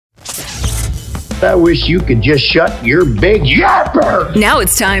I wish you could just shut your big yapper. Now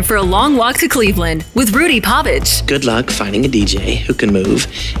it's time for a long walk to Cleveland with Rudy Povich. Good luck finding a DJ who can move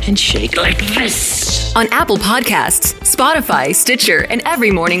and shake like this. On Apple Podcasts, Spotify, Stitcher, and every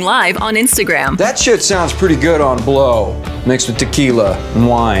morning live on Instagram. That shit sounds pretty good on blow, mixed with tequila and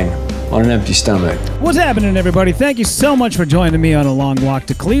wine on an empty stomach. What's happening, everybody? Thank you so much for joining me on a long walk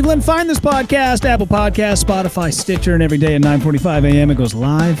to Cleveland. Find this podcast, Apple Podcasts, Spotify, Stitcher, and every day at 9:45 a.m. It goes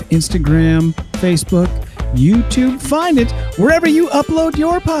live, Instagram, Facebook, YouTube. Find it wherever you upload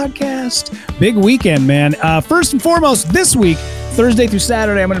your podcast. Big weekend, man. First and foremost, this week, Thursday through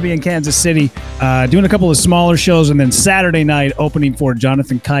Saturday, I'm going to be in Kansas City doing a couple of smaller shows, and then Saturday night opening for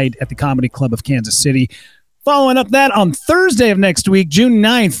Jonathan Kite at the Comedy Club of Kansas City. Following up that on Thursday of next week, June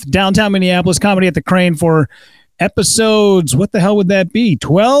 9th, downtown Minneapolis, Comedy at the Crane for episodes, what the hell would that be?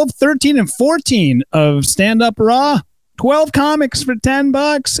 12, 13, and 14 of Stand Up Raw. 12 comics for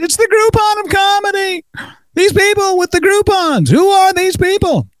 $10. It's the Groupon of comedy. These people with the Groupons. Who are these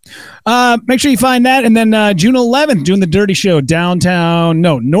people? Make sure you find that. And then June 11th, doing the Dirty Show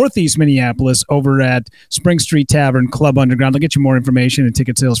northeast Minneapolis over at Spring Street Tavern, Club Underground. I'll get you more information and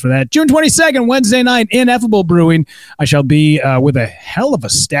ticket sales for that. June 22nd, Wednesday night, Ineffable Brewing. I shall be with a hell of a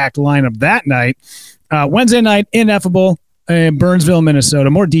stacked lineup that night. Wednesday night, Ineffable in Burnsville, Minnesota.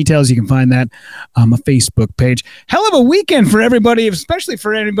 More details, you can find that on my Facebook page. Hell of a weekend for everybody, especially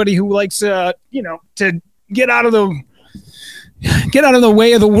for anybody who likes, to get out of the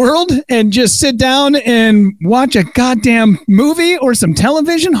way of the world and just sit down and watch a goddamn movie or some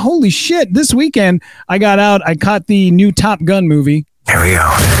television. Holy shit. This weekend, I caught the new Top Gun movie. Here we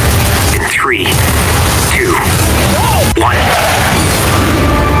go. In 3, 2, 1.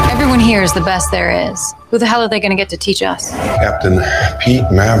 Everyone here is the best there is. Who the hell are they going to get to teach us? Captain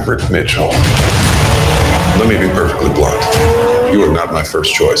Pete Maverick Mitchell. Let me be perfectly blunt. You are not my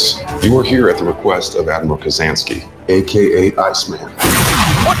first choice. You are here at the request of Admiral Kazansky, a.k.a. Iceman.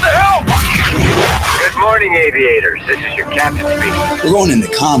 What the hell? Good morning, aviators. This is your captain speaking. We're going into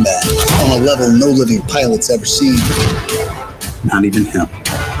combat on a level no living pilot's ever seen. Not even him.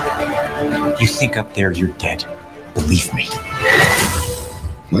 You think up there you're dead. Believe me.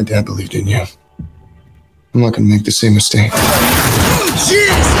 My dad believed in you. I'm not going to make the same mistake. Oh, jeez!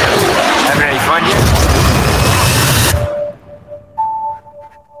 Having any fun yet?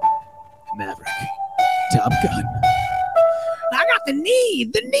 Maverick. Top Gun. I got the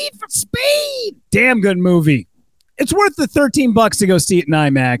need for speed. Damn good movie. It's worth the $13 to go see it in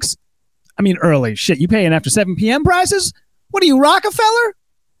IMAX. I mean, early. Shit, you paying after 7 p.m. prices? What are you, Rockefeller?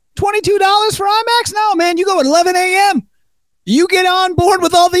 $22 for IMAX? No, man, you go at 11 a.m. You get on board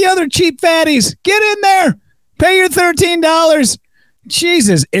with all the other cheap fatties. Get in there. Pay your $13.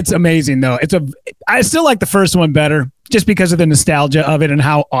 Jesus, it's amazing, though. I still like the first one better just because of the nostalgia of it and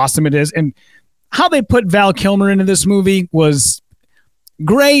how awesome it is. And how they put Val Kilmer into this movie was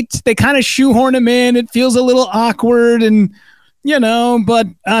great. They kind of shoehorn him in. It feels a little awkward and, but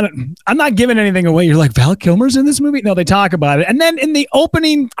I'm not giving anything away. You're like, Val Kilmer's in this movie? No, they talk about it. And then in the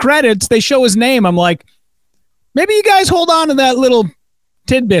opening credits, they show his name. I'm like, maybe you guys hold on to that little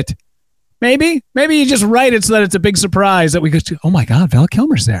tidbit. Maybe you just write it so that it's a big surprise that we go, oh my God, Val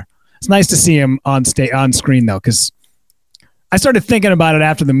Kilmer's there. It's nice to see him on screen though, because I started thinking about it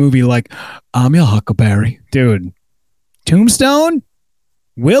after the movie, like, I'm your Huckleberry. Dude, Tombstone?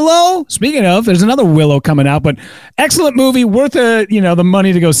 Willow? Speaking of, there's another Willow coming out, but excellent movie, worth the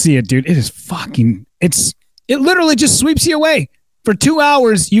money to go see it, dude. It is it literally just sweeps you away. For 2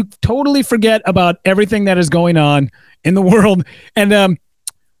 hours, you totally forget about everything that is going on in the world. And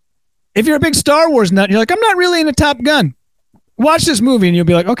if you're a big Star Wars nut, you're like, I'm not really into Top Gun. Watch this movie and you'll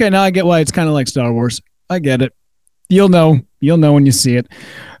be like, okay, now I get why it's kind of like Star Wars. I get it. You'll know when you see it.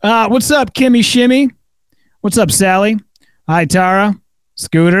 What's up, Kimmy Shimmy? What's up, Sally? Hi, Tara,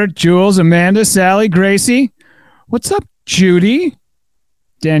 Scooter, Jules, Amanda, Sally, Gracie. What's up, Judy?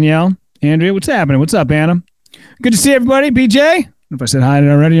 Danielle, Andrea, what's happening? What's up, Anna? Good to see everybody. BJ, I don't know if I said hi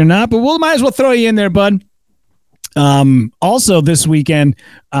already or not, but we might as well throw you in there, bud. Also this weekend,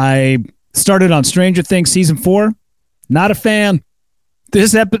 I started on Stranger Things season 4. Not a fan.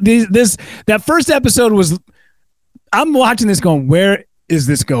 That first episode was, I'm watching this going, where is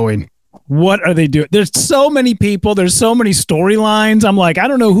this going? What are they doing? There's so many people. There's so many storylines. I'm like, I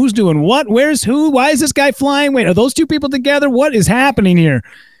don't know who's doing what. Where's who? Why is this guy flying? Wait, are those two people together? What is happening here?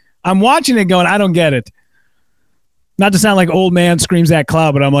 I'm watching it going, I don't get it. Not to sound like old man screams at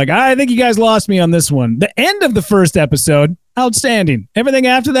cloud, but I'm like, I think you guys lost me on this one. The end of the first episode, outstanding. Everything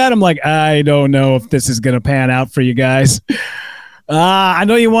after that, I'm like, I don't know if this is going to pan out for you guys. I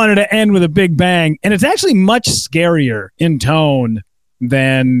know you wanted to end with a big bang, and it's actually much scarier in tone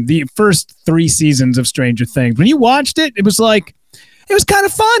than the first 3 seasons of Stranger Things. When you watched it, it was kind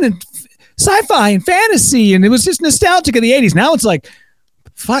of fun and sci-fi and fantasy, and it was just nostalgic of the 80s. Now it's like,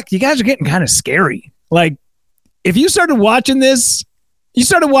 fuck, you guys are getting kind of scary. Like, if you started watching this, you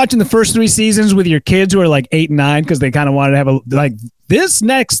started watching the first 3 seasons with your kids who are like 8 and 9 because they kind of wanted to have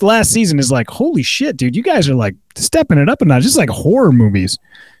this last season is like, holy shit, dude, you guys are like stepping it up a notch. Just like horror movies.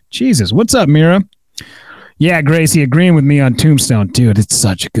 Jesus. What's up, Mira? Yeah, Gracie, agreeing with me on Tombstone. Dude, it's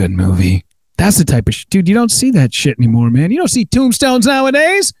such a good movie. That's the type of dude, you don't see that shit anymore, man. You don't see Tombstones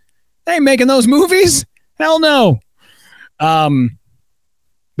nowadays. They ain't making those movies. Hell no.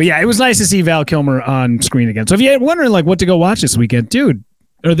 But yeah, it was nice to see Val Kilmer on screen again. So if you're wondering like what to go watch this weekend, dude,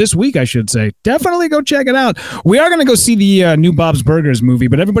 or this week, I should say, definitely go check it out. We are going to go see the new Bob's Burgers movie,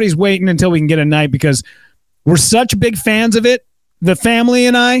 but everybody's waiting until we can get a night because we're such big fans of it, the family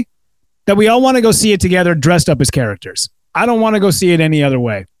and I, that we all want to go see it together dressed up as characters. I don't want to go see it any other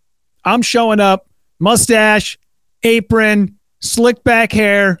way. I'm showing up, mustache, apron, slick back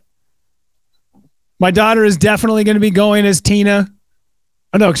hair. My daughter is definitely going to be going as Tina.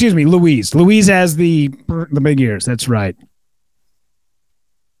 Oh, no, excuse me, Louise. Louise has the big ears. That's right.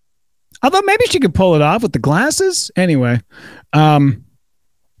 Although maybe she could pull it off with the glasses. Anyway, I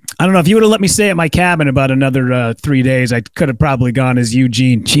don't know. If you would have let me stay at my cabin about another 3 days, I could have probably gone as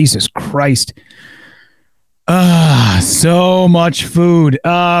Eugene. Jesus Christ. So much food.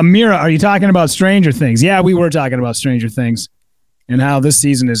 Mira, are you talking about Stranger Things? Yeah, we were talking about Stranger Things and how this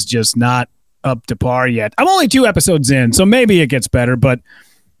season is just not up to par yet. I'm only 2 episodes in, so maybe it gets better. But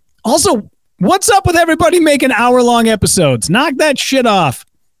also, what's up with everybody making hour-long episodes? Knock that shit off.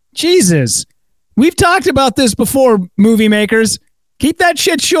 Jesus. We've talked about this before, movie makers. Keep that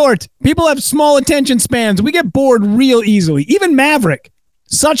shit short. People have small attention spans. We get bored real easily. Even Maverick.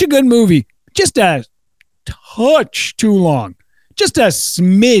 Such a good movie. Just a touch too long. Just a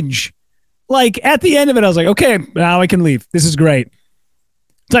smidge. Like, at the end of it, I was like, okay, now I can leave. This is great.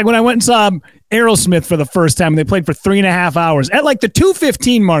 It's like when I went and saw Aerosmith for the first time, and they played for 3.5 hours. At like the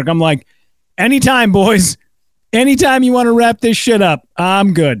 2:15 mark, I'm like, anytime, boys. Anytime you want to wrap this shit up,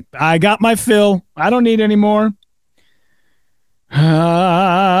 I'm good. I got my fill. I don't need any more.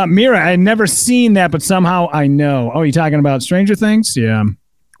 Mira, I had never seen that, but somehow I know. Oh, you talking about Stranger Things? Yeah.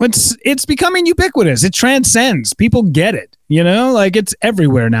 It's becoming ubiquitous. It transcends. People get it. You know, like it's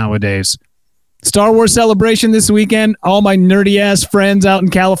everywhere nowadays. Star Wars Celebration this weekend. All my nerdy ass friends out in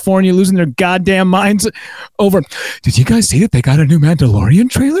California losing their goddamn minds over. Did you guys see that they got a new Mandalorian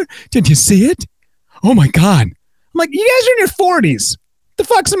trailer? Did you see it? Oh my God. I'm like, you guys are in your 40s. What the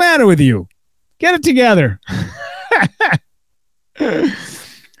fuck's the matter with you? Get it together.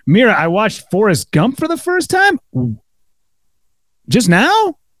 Mira, I watched Forrest Gump for the first time. Just now?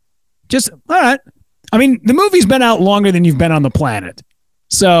 All right. I mean, the movie's been out longer than you've been on the planet.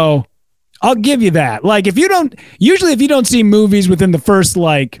 So I'll give you that. Like, if you don't see movies within the first,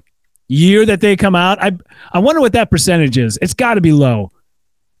 like, year that they come out, I wonder what that percentage is. It's got to be low.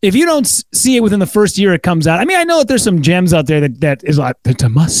 If you don't see it within the first year it comes out, I mean, I know that there's some gems out there that is like, it's a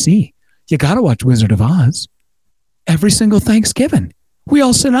must-see. You got to watch Wizard of Oz. Every single Thanksgiving, we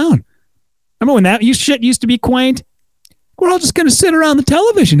all sit down. Remember when that shit used to be quaint? We're all just going to sit around the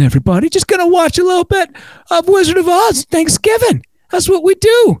television, everybody. Just going to watch a little bit of Wizard of Oz Thanksgiving. That's what we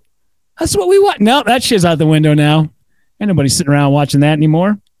do. That's what we want. No, that shit's out the window now. Ain't nobody sitting around watching that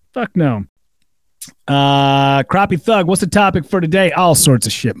anymore. Fuck no. Crappie Thug, what's the topic for today? All sorts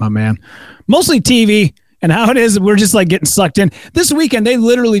of shit, my man. Mostly TV and how it is we're just like getting sucked in. This weekend, they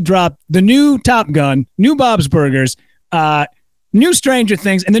literally dropped the new Top Gun, new Bob's Burgers, new Stranger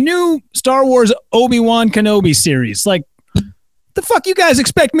Things, and the new Star Wars Obi-Wan Kenobi series. Like, the fuck you guys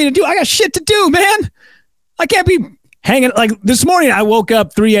expect me to do? I got shit to do, man. I can't be hanging. Like, this morning, I woke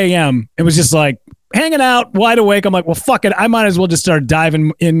up 3 a.m. It was just like, hanging out, wide awake. I'm like, well, fuck it. I might as well just start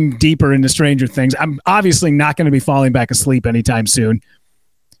diving in deeper into Stranger Things. I'm obviously not going to be falling back asleep anytime soon.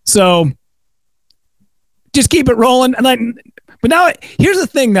 So just keep it rolling. But now, here's the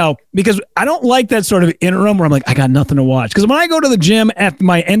thing, though, because I don't like that sort of interim where I'm like, I got nothing to watch. Because when I go to the gym, at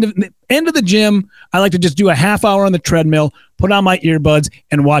my end of the gym, I like to just do a half hour on the treadmill, put on my earbuds,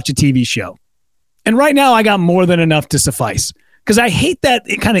 and watch a TV show. And right now, I got more than enough to suffice. Because I hate that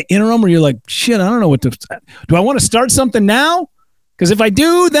kind of interim where you're like, shit, I don't know what to... Do I want to start something now? Because if I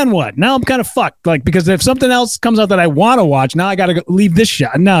do, then what? Now I'm kind of fucked. Like, because if something else comes out that I want to watch, now I got to leave this shit.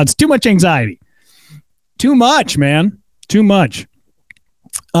 No, it's too much anxiety. Too much, man. Too much.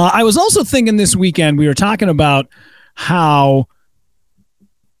 I was also thinking this weekend, we were talking about how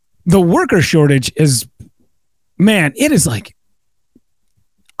the worker shortage is... Man, it is like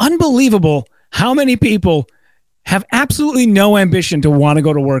unbelievable how many people have absolutely no ambition to want to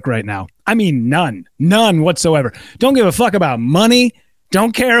go to work right now. I mean, none whatsoever. Don't give a fuck about money.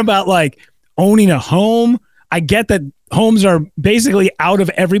 Don't care about like owning a home. I get that homes are basically out of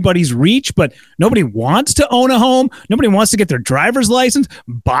everybody's reach, but nobody wants to own a home. Nobody wants to get their driver's license,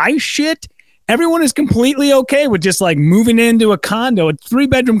 buy shit. Everyone is completely okay with just like moving into a condo, a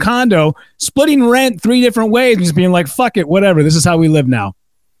 3-bedroom condo, splitting rent 3 different ways and just being like, fuck it, whatever. This is how we live now.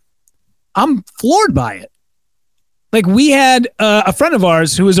 I'm floored by it. Like we had a friend of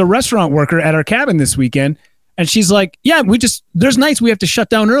ours who is a restaurant worker at our cabin this weekend. And she's like, yeah, there's nights we have to shut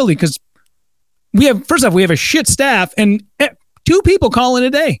down early because first off, we have a shit staff and 2 people call in a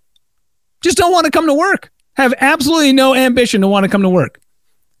day. Just don't want to come to work. Have absolutely no ambition to want to come to work.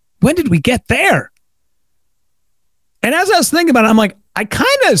 When did we get there? And as I was thinking about it, I'm like, I kind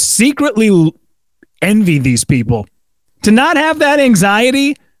of secretly envy these people to not have that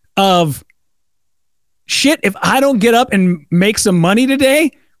anxiety of shit. If I don't get up and make some money today,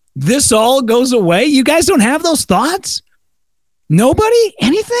 this all goes away. You guys don't have those thoughts? Nobody?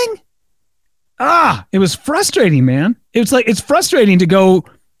 Anything? It was frustrating, man. It's frustrating to go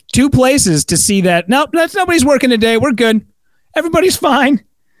 2 places to see that. Nobody's working today. We're good. Everybody's fine.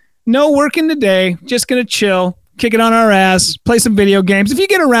 No working today. Just going to chill, kick it on our ass, play some video games. If you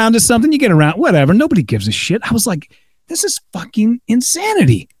get around to something, you get around. Whatever. Nobody gives a shit. I was like, this is fucking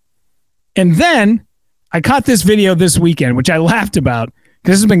insanity. And then I caught this video this weekend, which I laughed about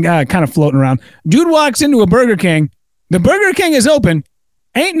because this has been kind of floating around. Dude walks into a Burger King. The Burger King is open.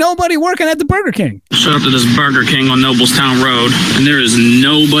 Ain't nobody working at the Burger King. Showed up to this Burger King on Noblestown Road, and there is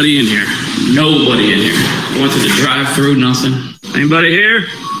nobody in here. Nobody in here. Went to the drive-thru, nothing. Anybody here?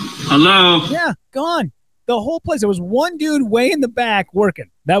 Hello? Yeah, gone. The whole place. There was one dude way in the back working.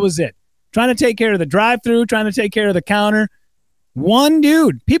 That was it. Trying to take care of the drive-thru, trying to take care of the counter. One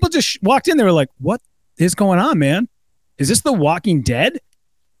dude. People just walked in. They were like, what is going on, man? Is this The Walking Dead?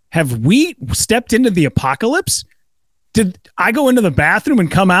 Have we stepped into the apocalypse? Did I go into the bathroom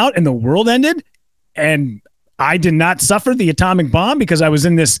and come out and the world ended? And I did not suffer the atomic bomb because I was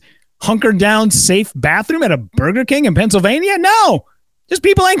in this hunkered down safe bathroom at a Burger King in Pennsylvania? No. Just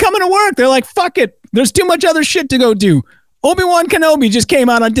people ain't coming to work. They're like, fuck it. There's too much other shit to go do. Obi-Wan Kenobi just came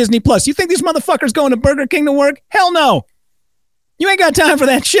out on Disney Plus. You think these motherfuckers going to Burger King to work? Hell no. You ain't got time for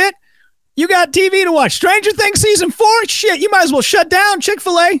that shit. You got TV to watch. Stranger Things season 4? Shit, you might as well shut down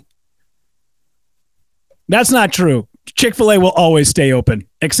Chick-fil-A. That's not true. Chick-fil-A will always stay open,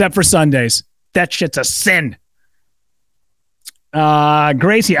 except for Sundays. That shit's a sin.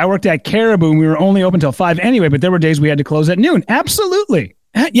 Gracie, I worked at Caribou and we were only open till 5 anyway, but there were days we had to close at noon. Absolutely.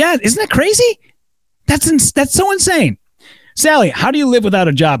 Yeah, isn't that crazy? That's so insane. Sally, how do you live without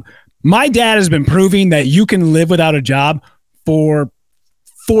a job? My dad has been proving that you can live without a job for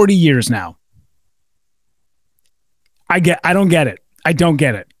 40 years now. I don't get it. I don't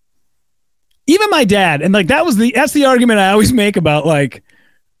get it. Even my dad, and like that's the argument I always make about like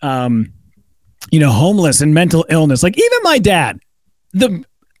homeless and mental illness. Like even my dad,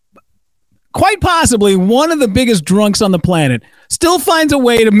 quite possibly one of the biggest drunks on the planet, still finds a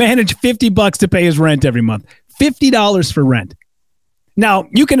way to manage $50 to pay his rent every month. $50 for rent. Now,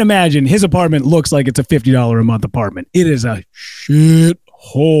 you can imagine his apartment looks like it's a $50 a month apartment. It is a shit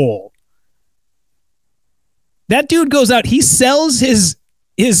hole. That dude goes out, he sells his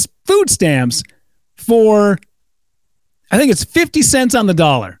food stamps for, I think it's 50 cents on the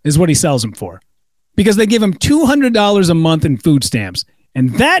dollar is what he sells them for. Because they give him $200 a month in food stamps.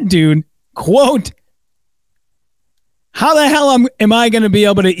 And that dude, quote, how the hell am I going to be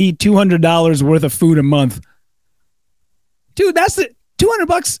able to eat $200 worth of food a month? Dude, that's the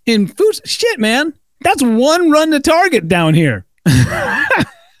 $200 in food. Shit, man. That's one run to Target down here.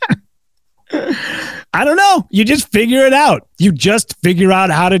 I don't know. You just figure it out. You just figure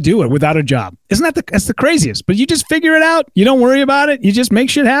out how to do it without a job. That's the craziest, but you just figure it out. You don't worry about it. You just make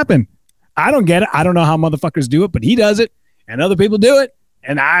shit happen. I don't get it. I don't know how motherfuckers do it, but he does it and other people do it.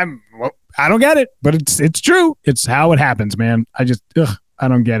 And I don't get it, but it's true. It's how it happens, man. I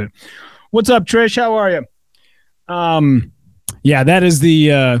don't get it. What's up, Trish? How are you? Yeah, that is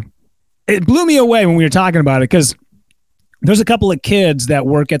it blew me away when we were talking about it because there's a couple of kids that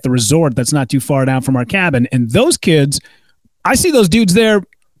work at the resort that's not too far down from our cabin. And those kids, I see those dudes there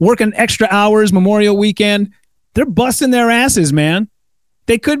working extra hours Memorial weekend. They're busting their asses, man.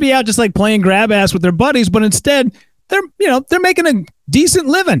 They could be out just like playing grab ass with their buddies, but instead they're making a decent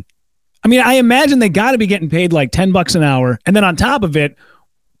living. I mean, I imagine they got to be getting paid like $10 an hour. And then on top of it,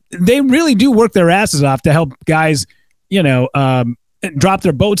 they really do work their asses off to help guys, drop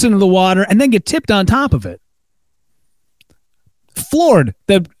their boats into the water and then get tipped on top of it. floored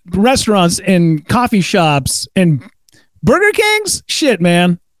that restaurants and coffee shops and Burger Kings, shit,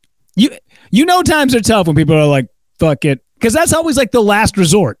 man. You know times are tough when people are like, fuck it. Because that's always like the last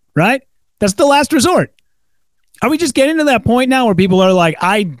resort, right? That's the last resort. Are we just getting to that point now where people are like,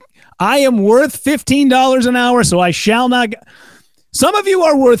 I am worth $15 an hour, so I shall not. Some of you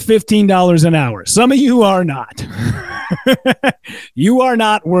are worth $15 an hour. Some of you are not. You are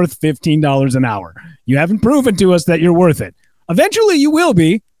not worth $15 an hour. You haven't proven to us that you're worth it. Eventually you will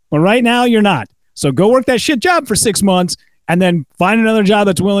be, but right now you're not. So go work that shit job for 6 months and then find another job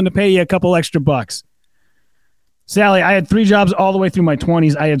that's willing to pay you a couple extra bucks. Sally, I had 3 jobs all the way through my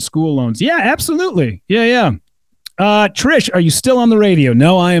 20s. I had school loans. Yeah, absolutely. Yeah. Trish, are you still on the radio?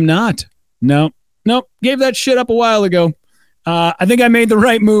 No, I am not. Nope. Gave that shit up a while ago. I think I made the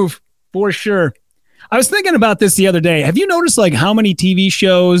right move for sure. I was thinking about this the other day. Have you noticed like how many TV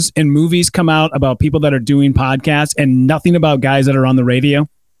shows and movies come out about people that are doing podcasts and nothing about guys that are on the radio?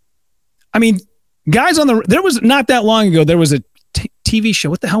 I mean, guys there was not that long ago, there was a TV show.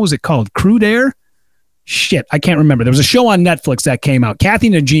 What the hell was it called? Crude Air? Shit, I can't remember. There was a show on Netflix that came out. Kathy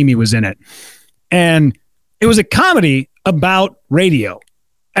Najimy was in it. And it was a comedy about radio.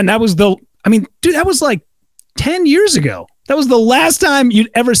 And that was that was like 10 years ago. That was the last time you'd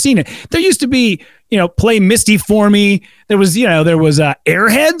ever seen it. There used to be, Play Misty for Me. There was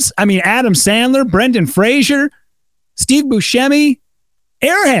Airheads. I mean, Adam Sandler, Brendan Fraser, Steve Buscemi.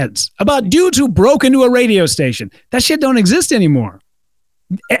 Airheads, about dudes who broke into a radio station. That shit don't exist anymore.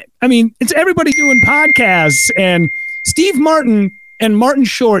 I mean, it's everybody doing podcasts, and Steve Martin and Martin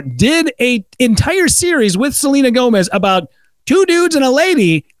Short did an entire series with Selena Gomez about 2 dudes and a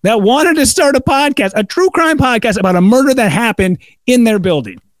lady that wanted to start a podcast, a true crime podcast about a murder that happened in their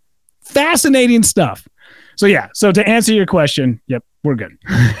building. Fascinating stuff. So yeah, to answer your question, yep, we're good.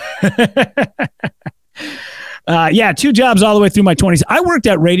 2 jobs all the way through my 20s. I worked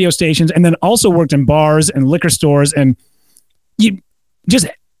at radio stations and then also worked in bars and liquor stores, and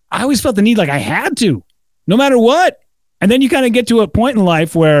I always felt the need like I had to, no matter what. And then you kind of get to a point in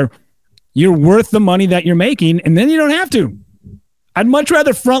life where you're worth the money that you're making, and then you don't have to. I'd much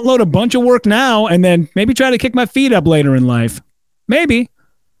rather front load a bunch of work now and then maybe try to kick my feet up later in life. Maybe.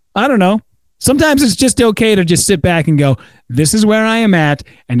 I don't know. Sometimes it's just okay to just sit back and go, this is where I am at,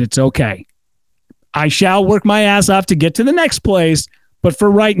 and it's okay. I shall work my ass off to get to the next place, but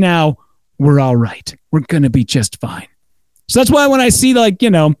for right now, we're all right. We're going to be just fine. So that's why when I see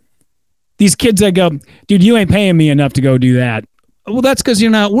these kids that go, dude, you ain't paying me enough to go do that. Well, that's because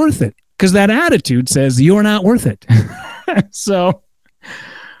you're not worth it. Because that attitude says you're not worth it. So,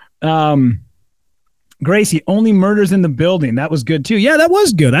 Gracie, only murders in the building. That was good too. Yeah, that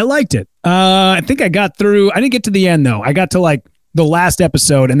was good. I liked it. I think I got through. I didn't get to the end though. I got to like the last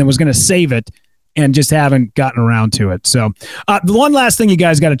episode and then was going to save it and just haven't gotten around to it. So the one last thing you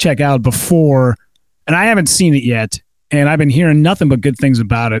guys got to check out before, and I haven't seen it yet, and I've been hearing nothing but good things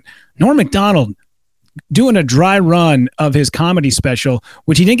about it. Norm Macdonald doing a dry run of his comedy special,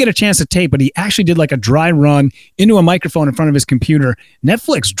 which he didn't get a chance to tape, but he actually did like a dry run into a microphone in front of his computer.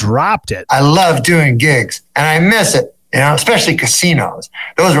 Netflix dropped it. I love doing gigs, and I miss it, especially casinos.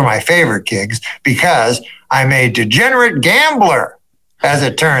 Those were my favorite gigs because I'm a degenerate gambler, as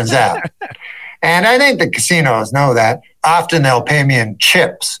it turns out. And I think the casinos know that. Often they'll pay me in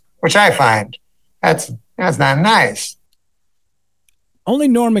chips, which I find that's not nice. Only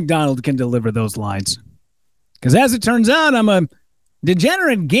Norm Macdonald can deliver those lines. Because as it turns out, I'm a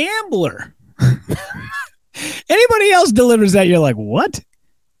degenerate gambler. Anybody else delivers that, you're like, what?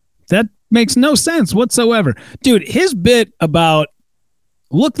 That makes no sense whatsoever. Dude, his bit about,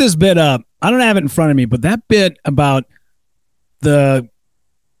 look this bit up. I don't have it in front of me, but that bit about the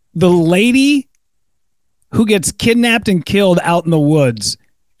lady who gets kidnapped and killed out in the woods,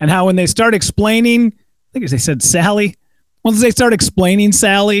 and how when they start explaining, I think they said Sally, once they start explaining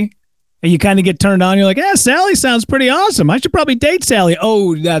Sally, and you kind of get turned on, you're like, yeah, Sally sounds pretty awesome. I should probably date Sally.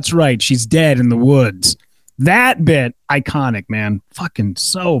 Oh, that's right. She's dead in the woods. That bit, iconic, man. Fucking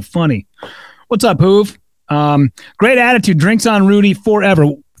so funny. What's up, Hoove? Great attitude. Drinks on Rudy forever.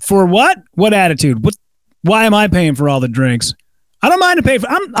 For what? What attitude? Why am I paying for all the drinks? I don't mind to pay for.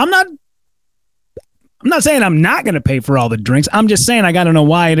 I'm not saying I'm not going to pay for all the drinks. I'm just saying I got to know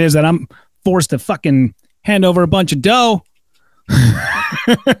why it is that I'm forced to fucking hand over a bunch of dough.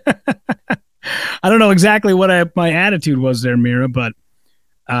 I don't know exactly what my attitude was there, Mira, but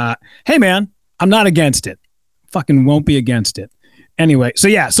hey, man, I'm not against it. Fucking won't be against it. Anyway,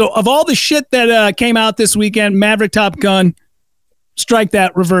 so of all the shit that came out this weekend, Maverick, Top Gun, strike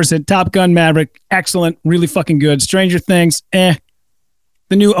that, reverse it. Top Gun, Maverick, excellent, really fucking good. Stranger Things, The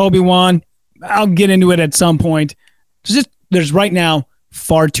new Obi-Wan, I'll get into it at some point. Just there's right now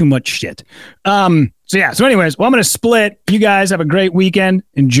far too much shit. So anyways, I'm going to split. You guys have a great weekend.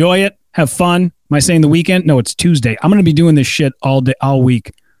 Enjoy it. Have fun. Am I saying the weekend? No, it's Tuesday. I'm going to be doing this shit all day, all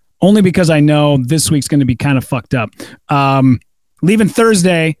week, only because I know this week's going to be kind of fucked up. Leaving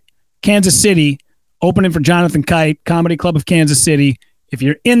Thursday, Kansas City, opening for Jonathan Kite, Comedy Club of Kansas City. If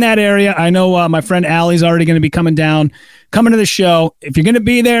you're in that area, I know my friend Allie's already going to be coming to the show. If you're going to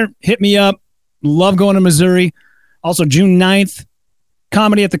be there, hit me up. Love going to Missouri. Also, June 9th,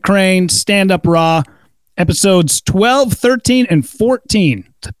 Comedy at the Crane, Stand Up Raw, episodes 12, 13, and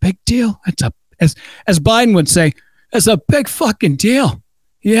 14. It's a big deal. As Biden would say, it's a big fucking deal.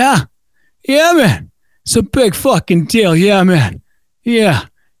 Yeah. Yeah, man. It's a big fucking deal. Yeah, man. Yeah.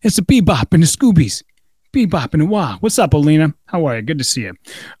 It's a bebop and the Scoobies. Bebop and a wow. What's up, Alina? How are you? Good to see you.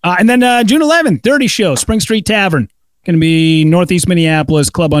 And then June 11th, 30 show, Spring Street Tavern. Going to be Northeast Minneapolis,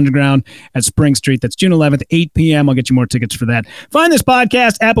 Club Underground at Spring Street. That's June 11th, 8 p.m. I'll get you more tickets for that. Find this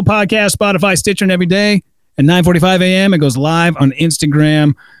podcast, Apple Podcasts, Spotify, Stitcher, and every day at 9:45 a.m. It goes live on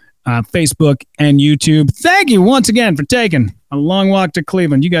Instagram, Facebook, and YouTube. Thank you once again for taking a long walk to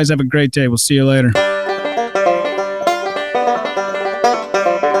Cleveland. You guys have a great day. We'll see you later.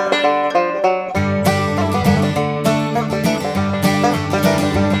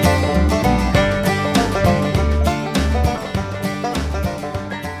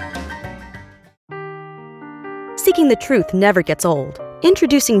 Seeking the truth never gets old.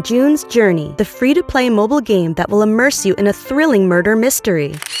 Introducing June's Journey, the free-to-play mobile game that will immerse you in a thrilling murder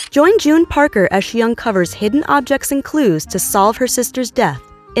mystery. Join June Parker as she uncovers hidden objects and clues to solve her sister's death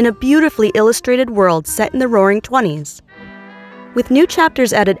in a beautifully illustrated world set in the Roaring '20s. With new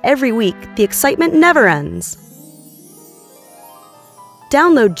chapters added every week, the excitement never ends.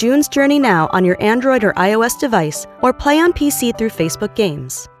 Download June's Journey now on your Android or iOS device, or play on PC through Facebook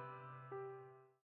Games.